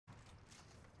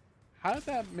How did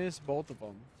that miss both of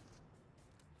them?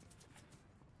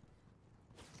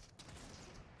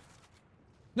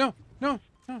 No, no,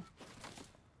 no.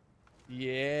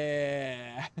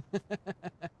 Yeah.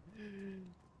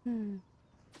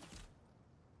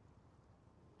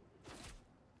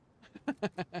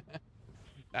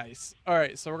 Nice. All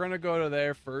right, so we're going to go to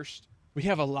there first. We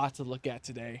have a lot to look at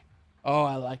today. Oh,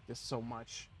 I like this so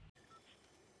much.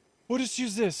 We'll just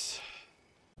use this.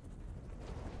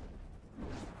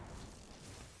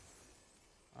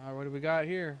 All right, what do we got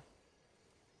here?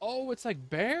 Oh, it's like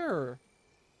bear.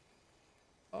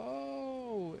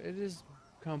 Oh, it is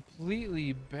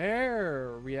completely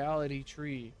bare reality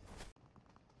tree.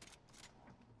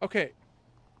 Okay,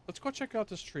 let's go check out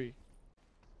this tree.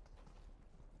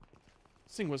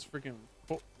 This thing was freaking...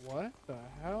 What the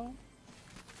hell?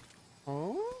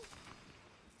 Huh?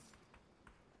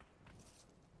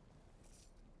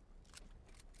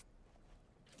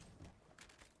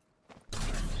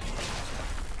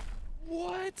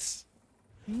 What?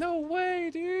 No way,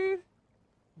 dude.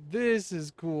 This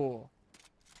is cool.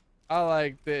 I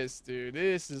like this, dude.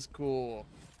 This is cool.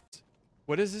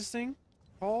 What is this thing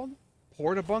called?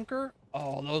 Porta bunker?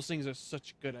 Oh, those things are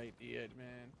such a good idea,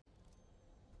 man.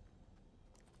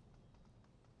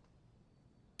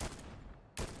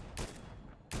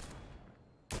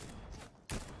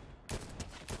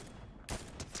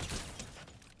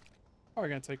 Probably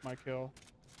gonna take my kill.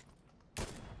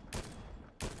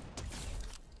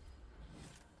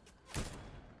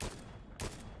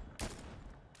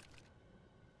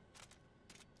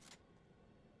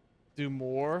 Do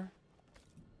more.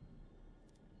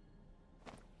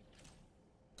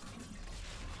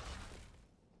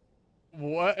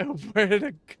 What? Where did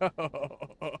it go?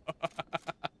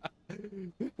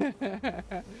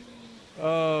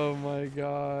 Oh my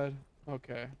god.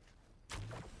 Okay.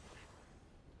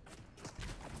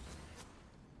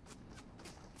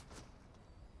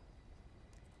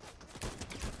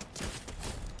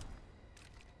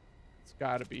 It's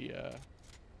gotta be a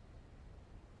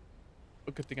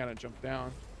good thing I didn't jump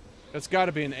down. That's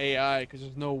gotta be an AI, because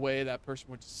there's no way that person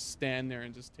would just stand there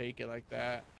and just take it like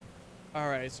that.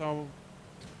 Alright, so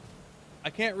I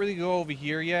can't really go over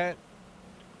here yet,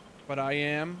 but I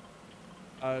am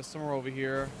somewhere over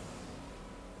here.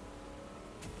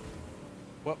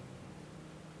 What?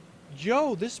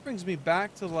 Yo, this brings me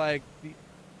back to like the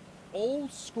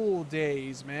old school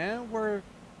days, man, where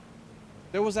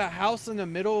there was that house in the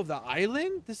middle of the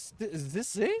island. Is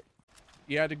this it?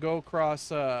 You had to go across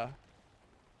the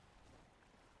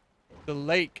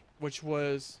lake, which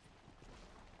was...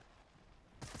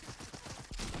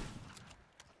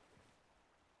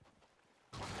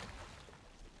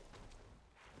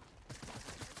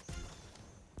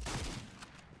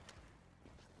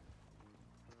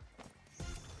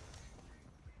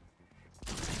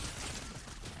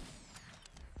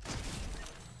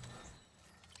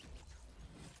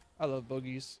 I love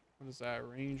boogies. What is that?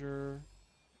 Ranger.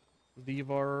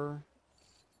 Lever.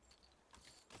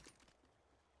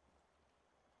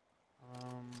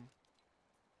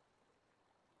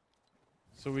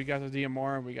 So we got the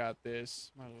DMR and we got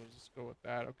this. Might as well just go with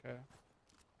that. Okay.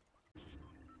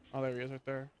 Oh, there he is right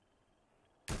there.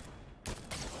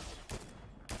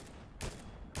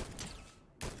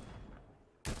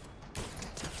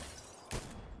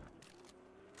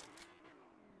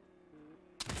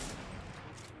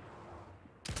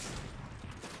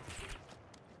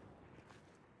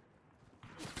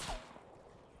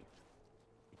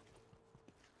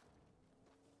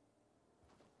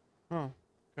 Huh.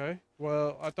 Okay.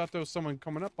 Well, I thought there was someone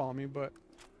coming up on me, but...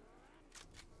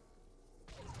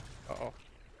 Uh-oh.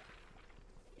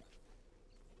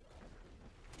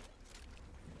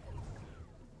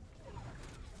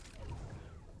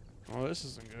 Oh, this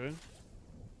isn't good.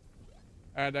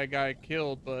 I had that guy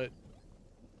killed, but...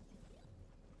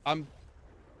 I'm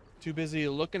too busy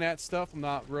looking at stuff. I'm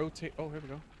not rotate... Oh, here we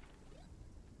go.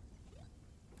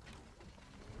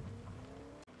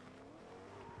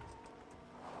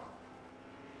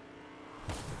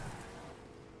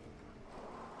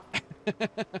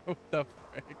 What the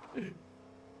frick?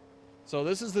 So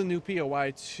this is the new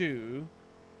POI 2.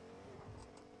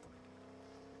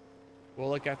 We'll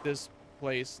look at this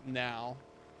place now.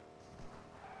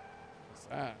 What's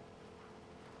that?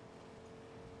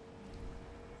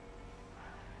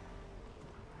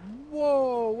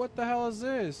 Whoa, what the hell is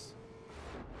this?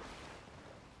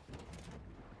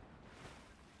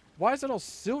 Why is it all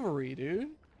silvery, dude?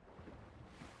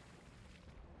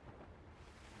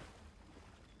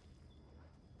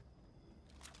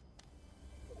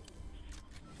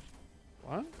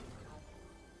 What?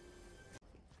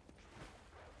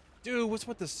 Dude, what's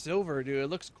with the silver, dude? It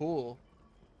looks cool.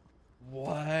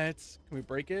 What? Can we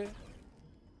break it?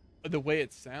 The way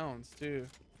it sounds too.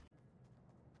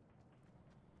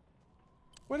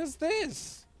 What is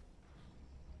this?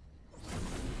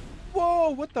 Whoa,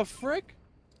 what the frick?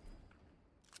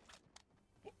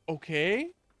 Okay.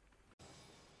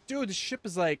 Dude, the ship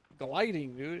is like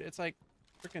gliding, dude. It's like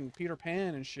freaking Peter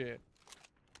Pan and shit.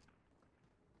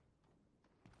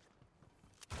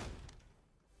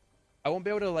 I won't be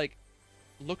able to like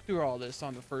look through all this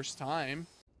on the first time.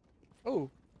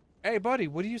 Oh, hey buddy,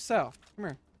 what do you sell? Come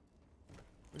here.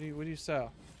 What do you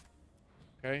sell?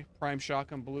 Okay, prime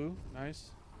shotgun blue, nice.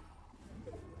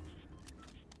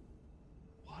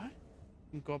 What? You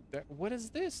can go up there. What is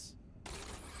this?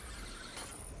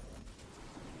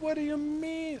 What do you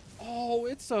mean? Oh,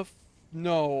 it's a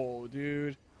no,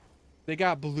 dude. They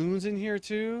got balloons in here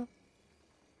too.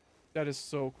 That is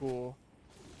so cool.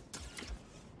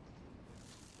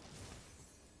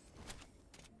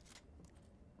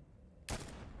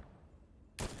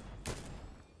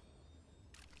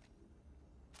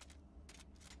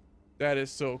 That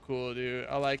is so cool, dude.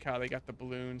 I like how they got the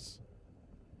balloons.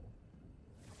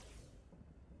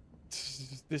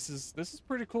 This is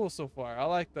pretty cool so far. I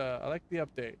like the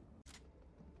update.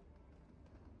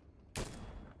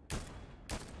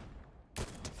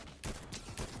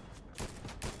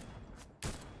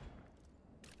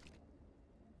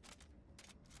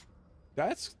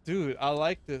 Dude, I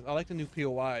like this. I like the new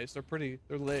POIs.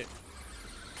 They're lit.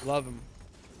 Love them.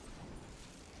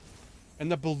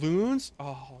 And the balloons?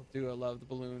 Oh, dude, I love the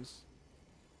balloons.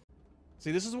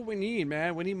 See, this is what we need,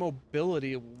 man. We need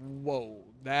mobility. Whoa,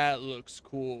 that looks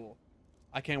cool.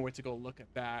 I can't wait to go look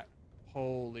at that.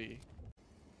 Holy.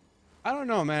 I don't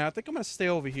know, man. I think I'm going to stay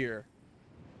over here.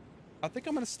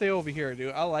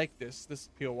 Dude. I like this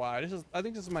POI. I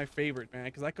think this is my favorite, man,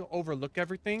 because I can overlook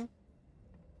everything.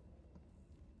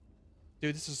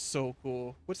 Dude, this is so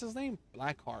cool. What's his name?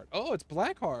 Blackheart. Oh, it's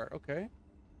Blackheart. Okay.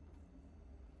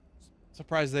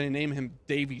 Surprised they didn't name him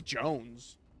Davy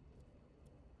Jones.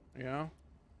 You know?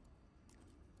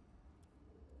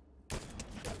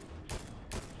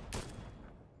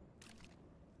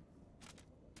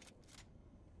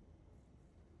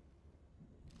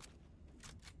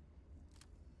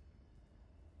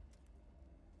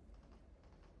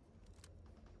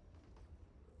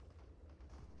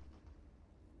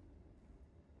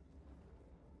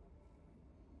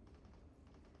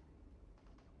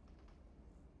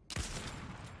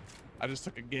 I just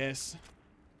took a guess.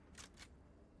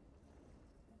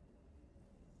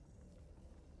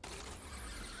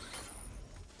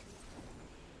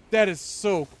 That is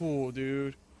so cool,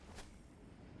 dude.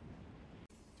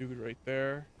 Dude right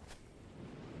there.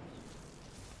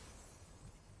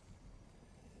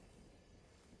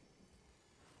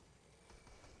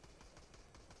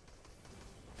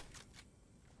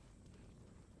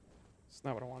 It's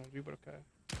not what I want to do, but okay.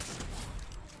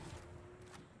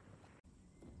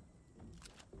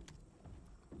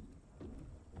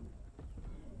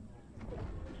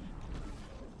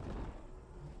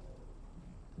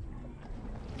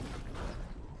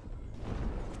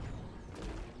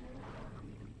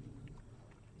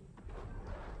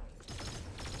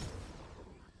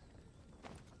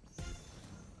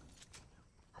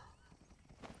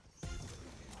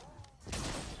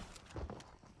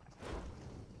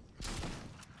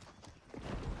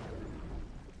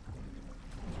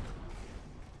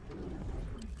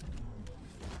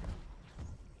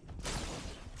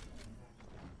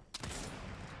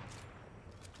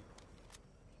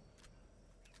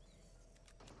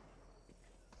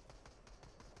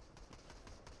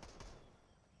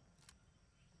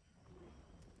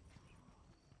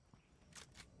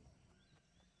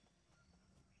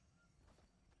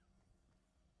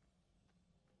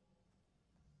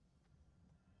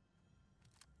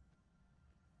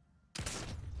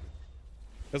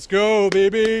 Let's go,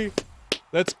 baby.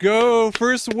 Let's go.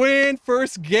 First win,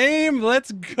 first game.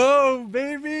 Let's go,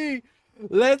 baby.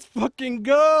 Let's fucking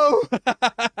go.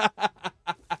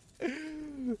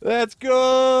 Let's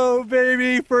go,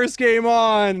 baby. First game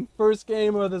on. First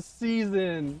game of the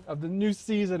season, of the new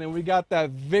season. And we got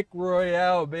that Vic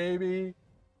Royale, baby.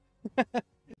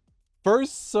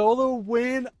 First solo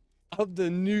win of the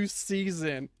new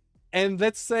season. And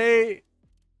let's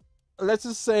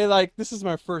just say like this is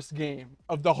my first game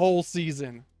of the whole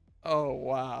season. Oh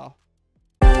wow.